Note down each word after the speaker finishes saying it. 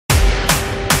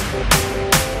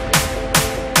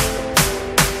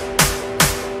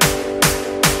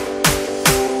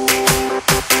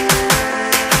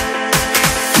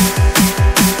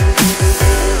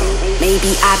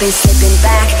been slipping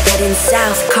back, heading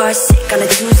south, car sick on a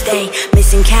Tuesday,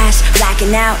 missing cash,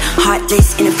 blacking out,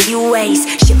 heartless in a few ways.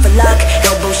 Shit for luck,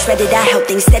 elbow shredded, I held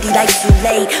things steady like too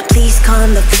late. Please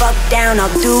calm the fuck down, I'll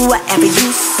do whatever you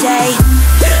say.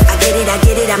 I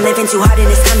get it, I'm living too hard and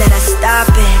it's time that I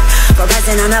stop it. Go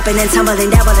rising on up and then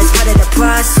tumbling down, well it's part of the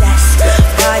process.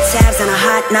 Bar tabs on a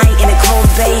hot night in a cold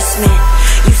basement.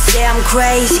 You say I'm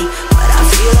crazy, but I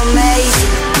feel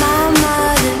amazing. Mama